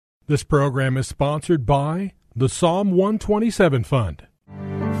This program is sponsored by the Psalm 127 Fund.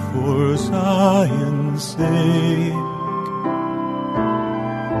 For Zion's sake,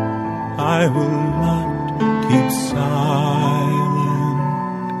 I will not keep silent.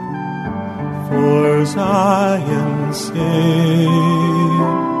 For Zion's sake,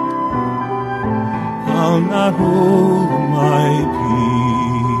 I'll not hold my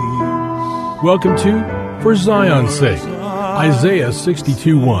peace. Welcome to For Zion's Sake. Isaiah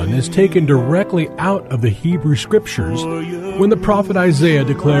 62:1 is taken directly out of the Hebrew Scriptures when the prophet Isaiah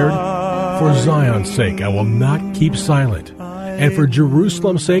declared, "For Zion's sake I will not keep silent, and for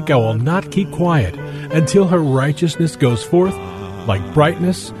Jerusalem's sake I will not keep quiet, until her righteousness goes forth like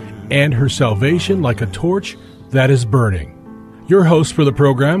brightness, and her salvation like a torch that is burning." Your hosts for the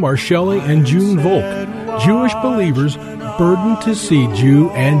program are Shelley and June Volk, Jewish believers burdened to see Jew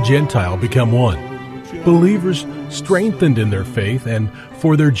and Gentile become one. Believers strengthened in their faith and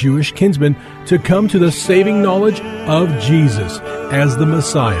for their Jewish kinsmen to come to the saving knowledge of Jesus as the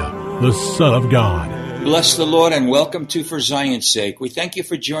Messiah, the Son of God. Bless the Lord and welcome to For Zion's Sake. We thank you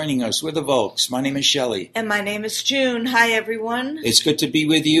for joining us. We're the Volks. My name is Shelley. And my name is June. Hi, everyone. It's good to be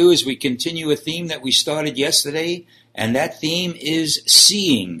with you as we continue a theme that we started yesterday, and that theme is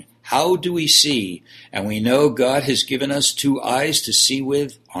seeing. How do we see? And we know God has given us two eyes to see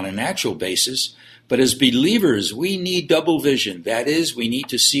with on a natural basis. But as believers, we need double vision. That is, we need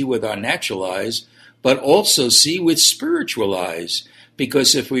to see with our natural eyes, but also see with spiritual eyes.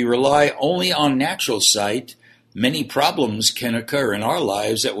 Because if we rely only on natural sight, many problems can occur in our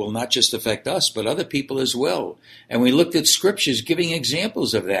lives that will not just affect us, but other people as well. And we looked at scriptures giving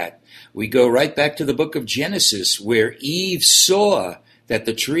examples of that. We go right back to the book of Genesis, where Eve saw that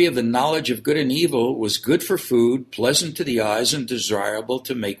the tree of the knowledge of good and evil was good for food, pleasant to the eyes, and desirable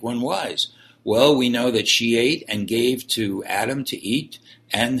to make one wise. Well, we know that she ate and gave to Adam to eat,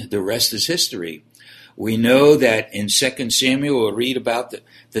 and the rest is history. We know that in 2 Samuel we'll read about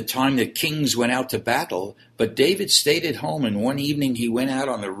the time that kings went out to battle, but David stayed at home, and one evening he went out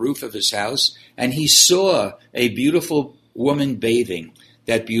on the roof of his house, and he saw a beautiful woman bathing.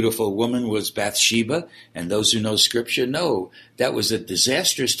 That beautiful woman was Bathsheba, and those who know Scripture know that was a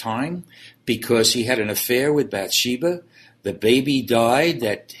disastrous time because he had an affair with Bathsheba. The baby died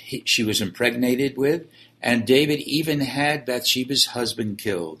that she was impregnated with, and David even had Bathsheba's husband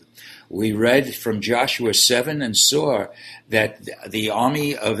killed. We read from Joshua 7 and saw that the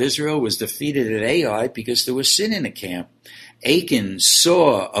army of Israel was defeated at Ai because there was sin in the camp. Achan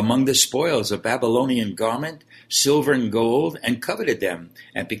saw among the spoils a Babylonian garment, silver and gold, and coveted them.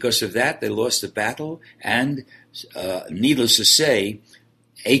 And because of that, they lost the battle, and needless to say,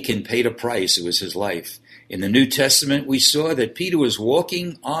 Achan paid a price. It was his life. In the New Testament, we saw that Peter was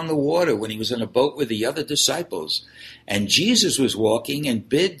walking on the water when he was in a boat with the other disciples. And Jesus was walking and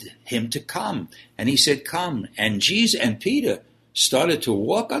bid him to come. And he said, "Come." And Peter started to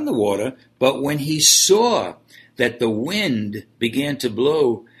walk on the water. But when he saw that the wind began to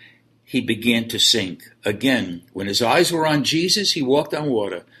blow, he began to sink. Again, when his eyes were on Jesus, he walked on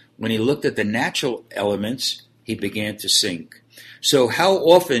water. When he looked at the natural elements, he began to sink. So how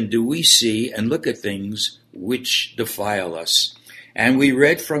often do we see and look at things which defile us? And we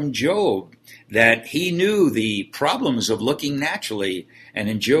read from Job that he knew the problems of looking naturally. And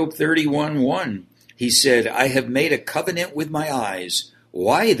in Job 31:1, he said, "I have made a covenant with my eyes.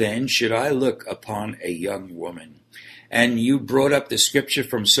 Why then should I look upon a young woman?" And you brought up the scripture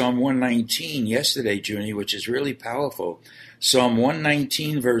from Psalm 119 yesterday, Junie, which is really powerful. Psalm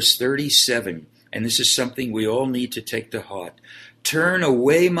 119, verse 37. And this is something we all need to take to heart. "Turn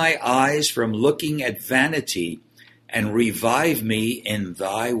away my eyes from looking at vanity and revive me in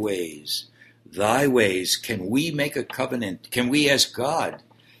thy ways." Thy ways. Can we make a covenant? Can we ask God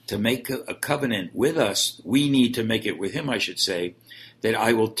to make a covenant with us? We need to make it with him, I should say, that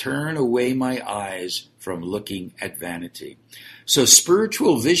I will turn away my eyes from looking at vanity. So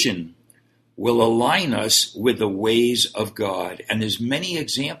spiritual vision will align us with the ways of God. And there's many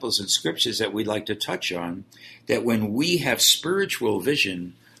examples in scriptures that we'd like to touch on, that when we have spiritual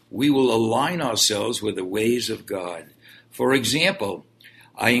vision, we will align ourselves with the ways of God. For example,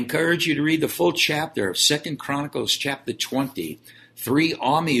 I encourage you to read the full chapter of 2 Chronicles chapter 20. 3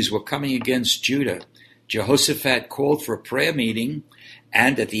 armies were coming against Judah. Jehoshaphat called for a prayer meeting,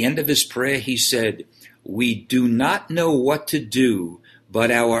 and at the end of his prayer he said, "We do not know what to do, but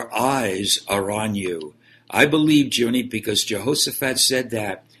our eyes are on you." I believe, Junie, because Jehoshaphat said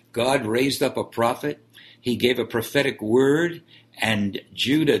that, God raised up a prophet, he gave a prophetic word, and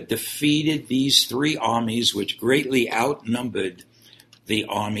Judah defeated these 3 armies which greatly outnumbered the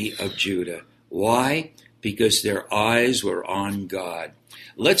army of Judah. Why? Because their eyes were on God.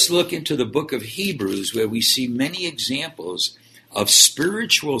 Let's look into the book of Hebrews, where we see many examples of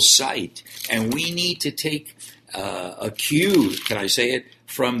spiritual sight, and we need to take a cue, can I say it,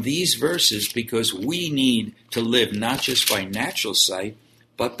 from these verses, because we need to live not just by natural sight,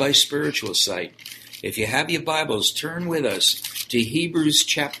 but by spiritual sight. If you have your Bibles, turn with us to Hebrews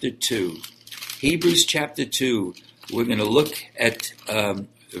chapter 2. Hebrews chapter 2, we're going to look at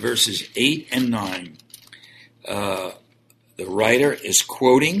verses 8 and 9. The writer is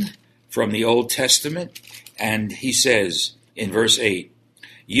quoting from the Old Testament, and he says in verse 8,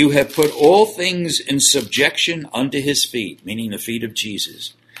 "You have put all things in subjection under his feet," meaning the feet of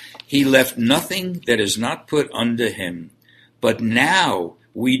Jesus. "He left nothing that is not put under him. But now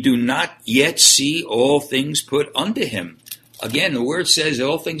we do not yet see all things put under him." Again, the word says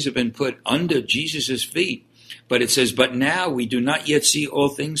all things have been put under Jesus' feet. But it says, "But now we do not yet see all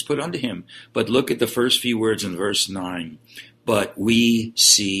things put under him." But look at the first few words in verse 9. "But we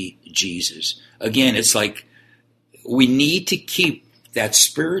see Jesus." Again, it's like we need to keep that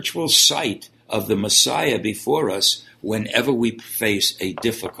spiritual sight of the Messiah before us whenever we face a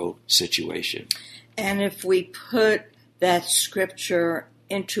difficult situation. And if we put that scripture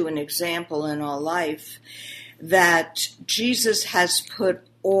into an example in our life, that Jesus has put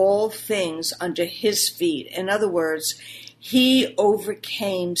all things under his feet. In other words, he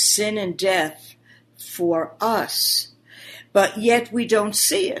overcame sin and death for us, but yet we don't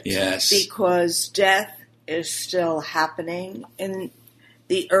see it. Yes. Because death is still happening in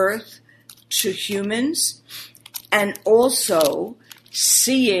the earth to humans, and also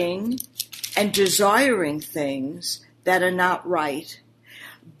seeing and desiring things that are not right.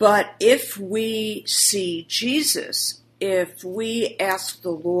 But if we see Jesus, if we ask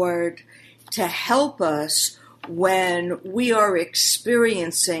the Lord to help us when we are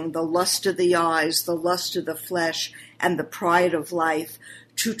experiencing the lust of the eyes, the lust of the flesh, and the pride of life,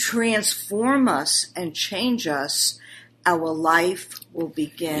 to transform us and change us, our life will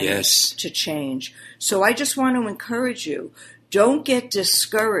begin to change. So I just want to encourage you, don't get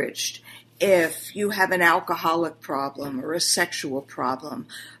discouraged if you have an alcoholic problem or a sexual problem,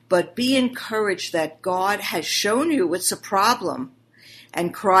 but be encouraged that God has shown you it's a problem,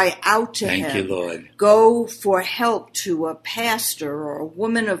 and cry out to Him. Thank you, Lord. Go for help to a pastor or a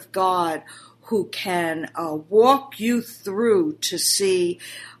woman of God who can walk you through to see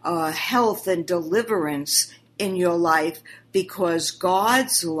health and deliverance in your life, because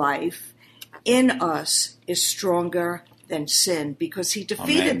God's life in us is stronger than sin, because He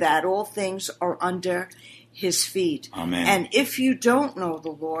defeated that. All things are under His feet. Amen. And if you don't know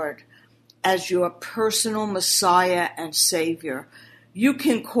the Lord as your personal Messiah and Savior, you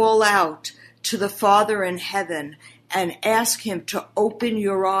can call out to the Father in heaven and ask Him to open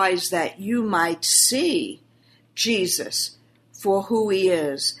your eyes that you might see Jesus for who He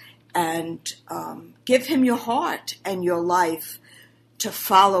is, and give Him your heart and your life to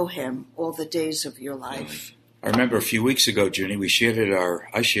follow Him all the days of your life. I remember a few weeks ago, Junie, I shared it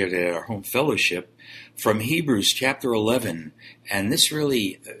at our home fellowship from Hebrews chapter 11, and this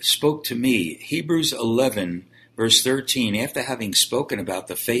really spoke to me. Hebrews 11, verse 13, after having spoken about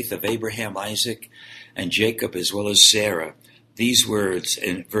the faith of Abraham, Isaac, and Jacob, as well as Sarah, these words,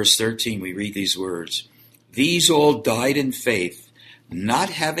 in verse 13 we read these words, "These all died in faith, not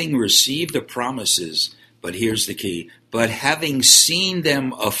having received the promises," but here's the key, "but having seen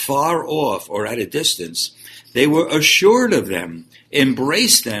them afar off," or at a distance, "they were assured of them,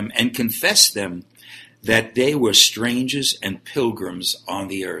 embraced them, and confessed them, that they were strangers and pilgrims on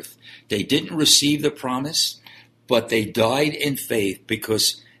the earth." They didn't receive the promise, but they died in faith,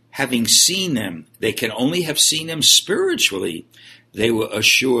 because having seen them, they can only have seen them spiritually, they were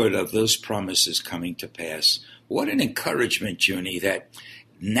assured of those promises coming to pass. What an encouragement, Junie, that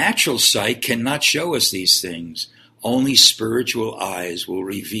natural sight cannot show us these things. Only spiritual eyes will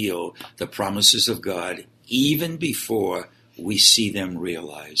reveal the promises of God even before we see them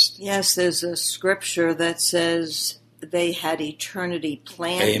realized. Yes, there's a scripture that says they had eternity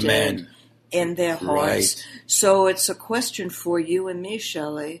planted in their hearts. Right. So it's a question for you and me,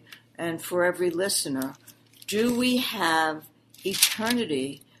 Shelley, and for every listener. Do we have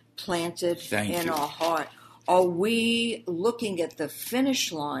eternity planted in our heart? Are we looking at the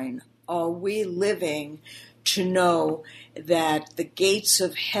finish line? Are we living to know that the gates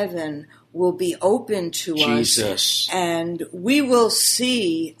of heaven will be open to us, and we will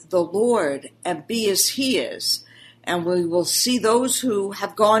see the Lord and be as He is, and we will see those who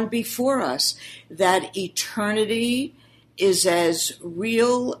have gone before us, that eternity is as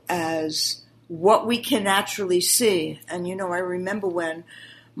real as what we can naturally see. And I remember when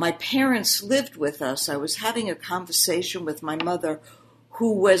my parents lived with us, I was having a conversation with my mother,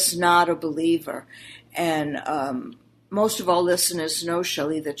 who was not a believer. And most of our listeners know,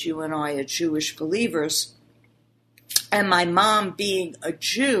 Shelley, that you and I are Jewish believers. And my mom, being a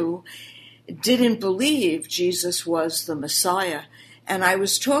Jew, didn't believe Jesus was the Messiah. And I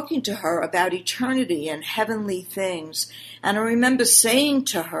was talking to her about eternity and heavenly things. And I remember saying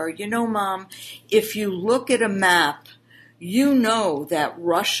to her, you know, Mom, if you look at a map, you know that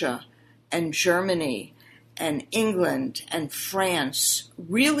Russia and Germany and England and France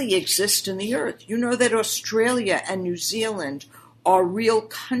really exist in the earth. You know that Australia and New Zealand are real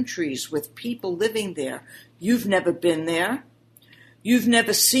countries with people living there. You've never been there. You've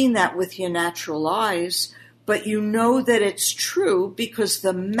never seen that with your natural eyes, but you know that it's true because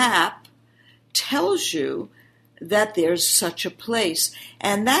the map tells you that there's such a place.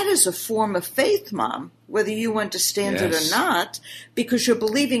 And that is a form of faith, Mom, whether you understand it or not, because you're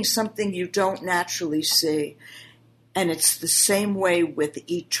believing something you don't naturally see. And it's the same way with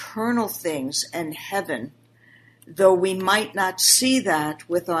eternal things and heaven. Though we might not see that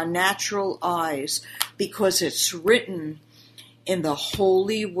with our natural eyes, because it's written in the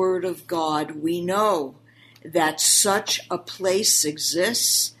holy word of God, we know that such a place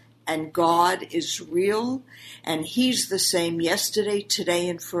exists, and God is real, and He's the same yesterday, today,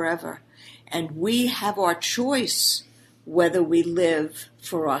 and forever. And we have our choice whether we live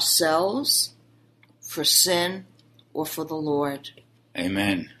for ourselves, for sin, or for the Lord.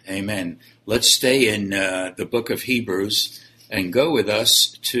 Amen. Amen. Let's stay in the book of Hebrews and go with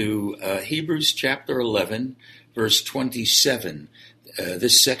us to Hebrews chapter 11, verse 27.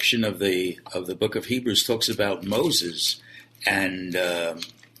 This section of the book of Hebrews talks about Moses, and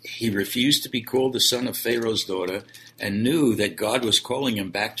he refused to be called the son of Pharaoh's daughter and knew that God was calling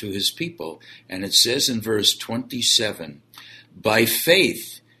him back to his people. And it says in verse 27, by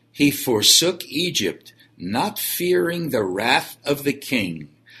faith he forsook Egypt, not fearing the wrath of the king,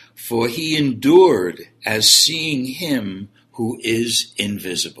 for he endured as seeing him who is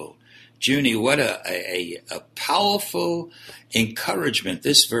invisible. Junie, what a powerful encouragement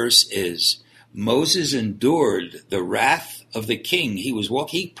this verse is. Moses endured the wrath of the king.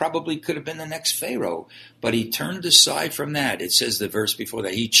 He probably could have been the next Pharaoh, but he turned aside from that. It says the verse before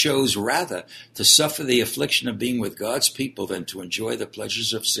that, he chose rather to suffer the affliction of being with God's people than to enjoy the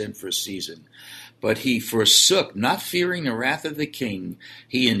pleasures of sin for a season. But he forsook, not fearing the wrath of the king,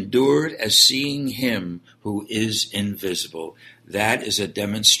 he endured as seeing him who is invisible. That is a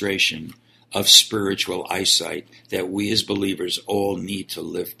demonstration of spiritual eyesight that we as believers all need to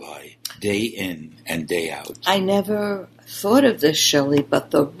live by, day in and day out. I never thought of this, Shelley,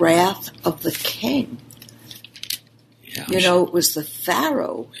 but the wrath of the king. Yeah, you know, it was the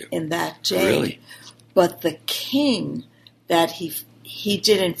Pharaoh in that day. Really? But the king that he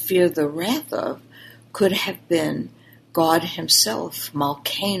didn't fear the wrath of could have been God himself,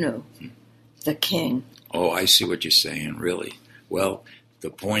 Malkenu, the king. Oh, I see what you're saying, really. Well, the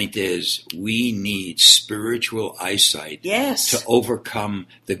point is, we need spiritual eyesight to overcome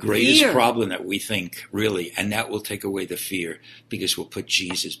the greatest problem that we think, really, and that will take away the fear because we'll put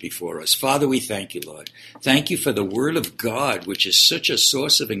Jesus before us. Father, we thank you, Lord. Thank you for the Word of God, which is such a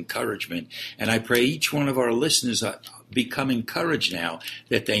source of encouragement. And I pray each one of our listeners become encouraged now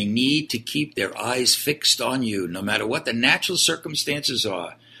that they need to keep their eyes fixed on you, no matter what the natural circumstances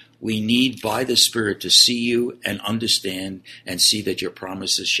are. We need, by the Spirit, to see you and understand and see that your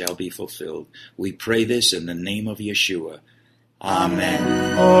promises shall be fulfilled. We pray this in the name of Yeshua.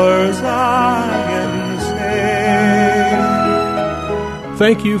 Amen. For Zion's sake.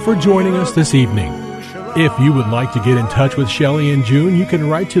 Thank you for joining us this evening. If you would like to get in touch with Shelley and June, you can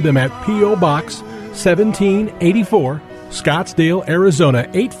write to them at P.O. Box 1784, Scottsdale, Arizona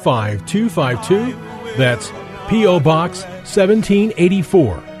 85252. That's P.O. Box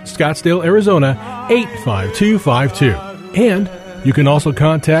 1784. Scottsdale, Arizona 85252. And you can also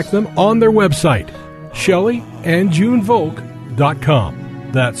contact them on their website,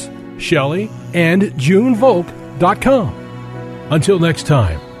 ShelleyandJuneVolk.com. That's ShelleyandJuneVolk.com. Until next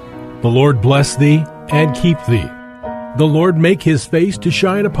time, the Lord bless thee and keep thee. The Lord make his face to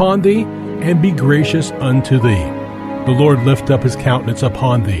shine upon thee and be gracious unto thee. The Lord lift up his countenance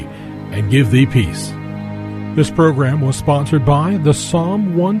upon thee and give thee peace. This program was sponsored by the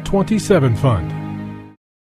Psalm 127 Fund.